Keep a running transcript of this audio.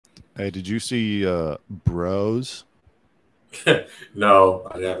Hey, did you see Bros? No,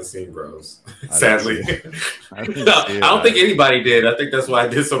 I haven't seen Bros. I didn't see Sadly, it. I didn't no, see I it. don't think anybody did. I think that's why I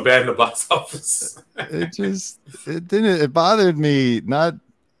did so bad in the box office. It just it didn't it bothered me not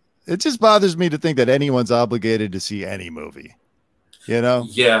it just bothers me to think that anyone's obligated to see any movie, you know?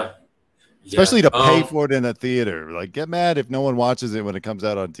 Yeah, yeah. Especially to pay for it in a theater. Like get mad if no one watches it when it comes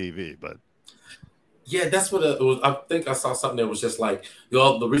out on TV, but Yeah, that's what it was. I think I saw something that was just like,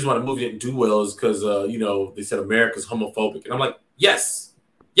 the reason why the movie didn't do well is because they said America's homophobic, and I'm like, yes,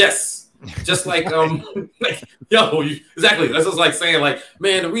 yes, just like like exactly. That's just like saying like,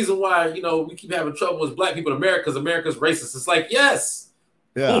 man, the reason why we keep having trouble with black people in America is America's racist. It's like, yes,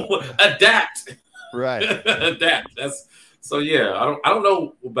 yeah, adapt, right. adapt. That's so yeah. I don't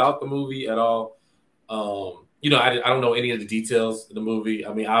know about the movie at all. I don't know any of the details of the movie.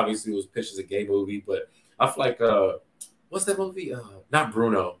 I mean, obviously it was pitched as a gay movie, but I feel like what's that movie? Not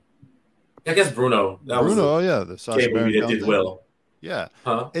Bruno. I guess Bruno. That was Bruno, a oh yeah, the gay Sacha movie Baron that Cohen did thing. well. Yeah.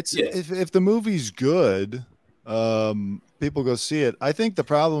 Huh? It's Yeah. if the movie's good, people go see it. I think the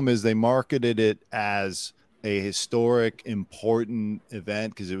problem is they marketed it as a historic, important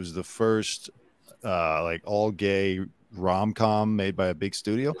event because it was the first like all gay rom-com made by a big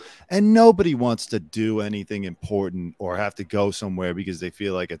studio, and nobody wants to do anything important or have to go somewhere because they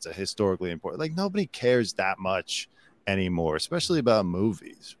feel like it's a historically important. Like nobody cares that much anymore, especially about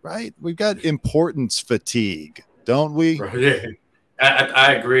movies, right? We've got importance fatigue, don't we? Right. Yeah.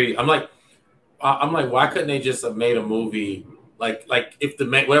 I agree. I'm like, why couldn't they just have made a movie like if the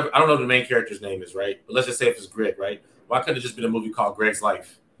main whatever I don't know what the main character's name is, right? But let's just say if it's Greg, right? Why couldn't it just been a movie called Greg's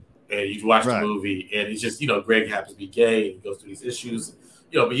Life? And you watch the Right. movie, and it's just Greg happens to be gay, and he goes through these issues,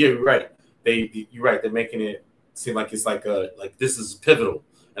 But yeah, you're right. You're right. They're making it seem like it's like this is pivotal,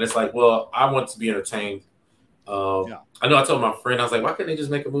 and it's like, well, I want to be entertained. Yeah. I know. I told my friend, I was like, why couldn't they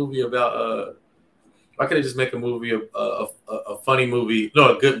just make a movie about why can't they just make a movie, a funny movie?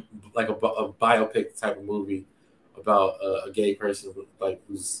 No, a good like a biopic type of movie about a gay person like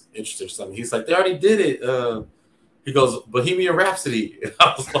who's interested or something. He's like, they already did it. He goes, Bohemian Rhapsody. And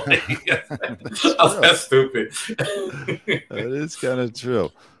I was like, that's stupid. That is kind of true.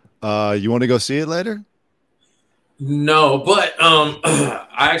 You want to go see it later? No, but I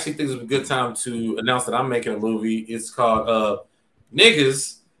actually think it's a good time to announce that I'm making a movie. It's called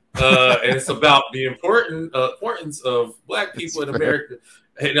Niggas. And it's about the importance of black people in America.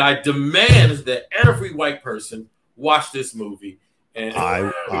 And I demand that every white person watch this movie. And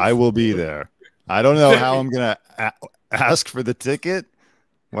I will be there. I don't know how I'm gonna ask for the ticket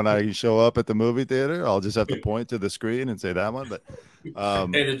when I show up at the movie theater. I'll just have to point to the screen and say that one. But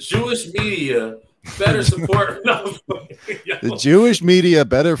and the Jewish media better support. The Jewish media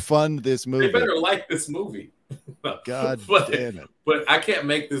better fund this movie. They better like this movie. God damn it! But I can't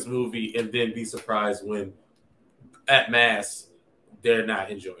make this movie and then be surprised when, at mass, they're not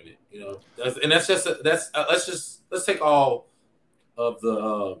enjoying it. And that's just let's take all of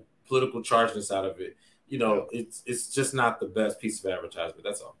the political chargeness out of it. It's just not the best piece of advertisement.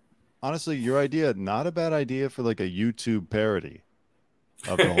 That's all. Honestly, your idea, not a bad idea for like a YouTube parody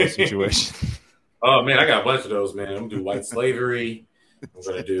of the whole situation. Oh man, I got a bunch of those, man. I'm gonna do white slavery. I'm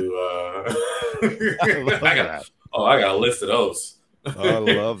gonna do I got a list of those. Oh, I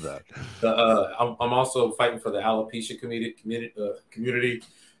love that. I'm also fighting for the alopecia community.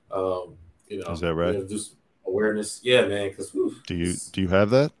 Is that right? Just awareness. Yeah, man. Because do you have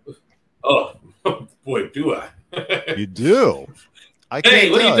that? Oh boy, do I? You do. I can't. Hey,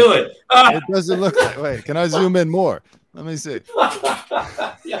 what tell. are you doing? It doesn't look like. Wait, can I zoom in more? Let me see.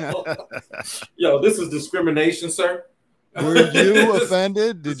 Yo, this is discrimination, sir. Were you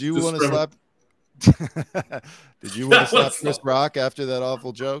offended? Did you want to slap? Did you want to slap Chris Rock after that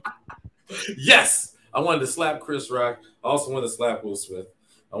awful joke? Yes, I wanted to slap Chris Rock. I also wanted to slap Will Smith.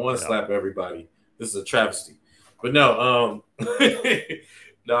 I want to slap everybody. This is a travesty. But no,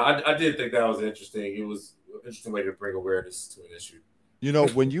 no, I did think that was interesting. It was an interesting way to bring awareness to an issue.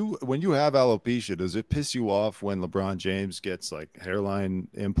 When you have alopecia, does it piss you off when LeBron James gets like hairline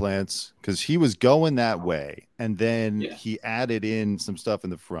implants? Because he was going that way, and then he added in some stuff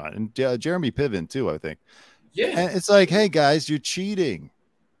in the front, and Jeremy Piven too, I think. Yeah, and it's like, hey guys, you're cheating.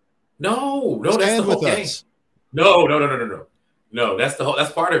 No, that's the whole game. No,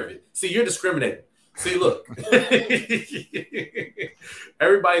 that's part of it. See, you're discriminating. See, look,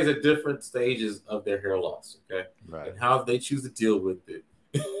 everybody's at different stages of their hair loss, okay? Right. And how they choose to deal with it.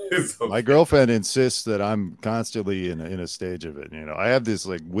 So, my girlfriend insists that I'm constantly in a stage of it. I have this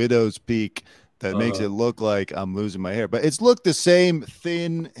like widow's peak that makes it look like I'm losing my hair, but it's the same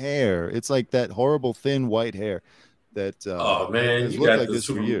thin hair. It's like that horrible thin white hair that oh man, has you looked got like this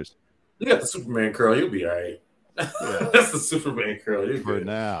for years. You got the Superman curl. You'll be all right. Yeah. That's the Superman curl. You're For good.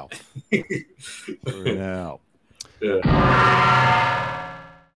 now. For now. Yeah.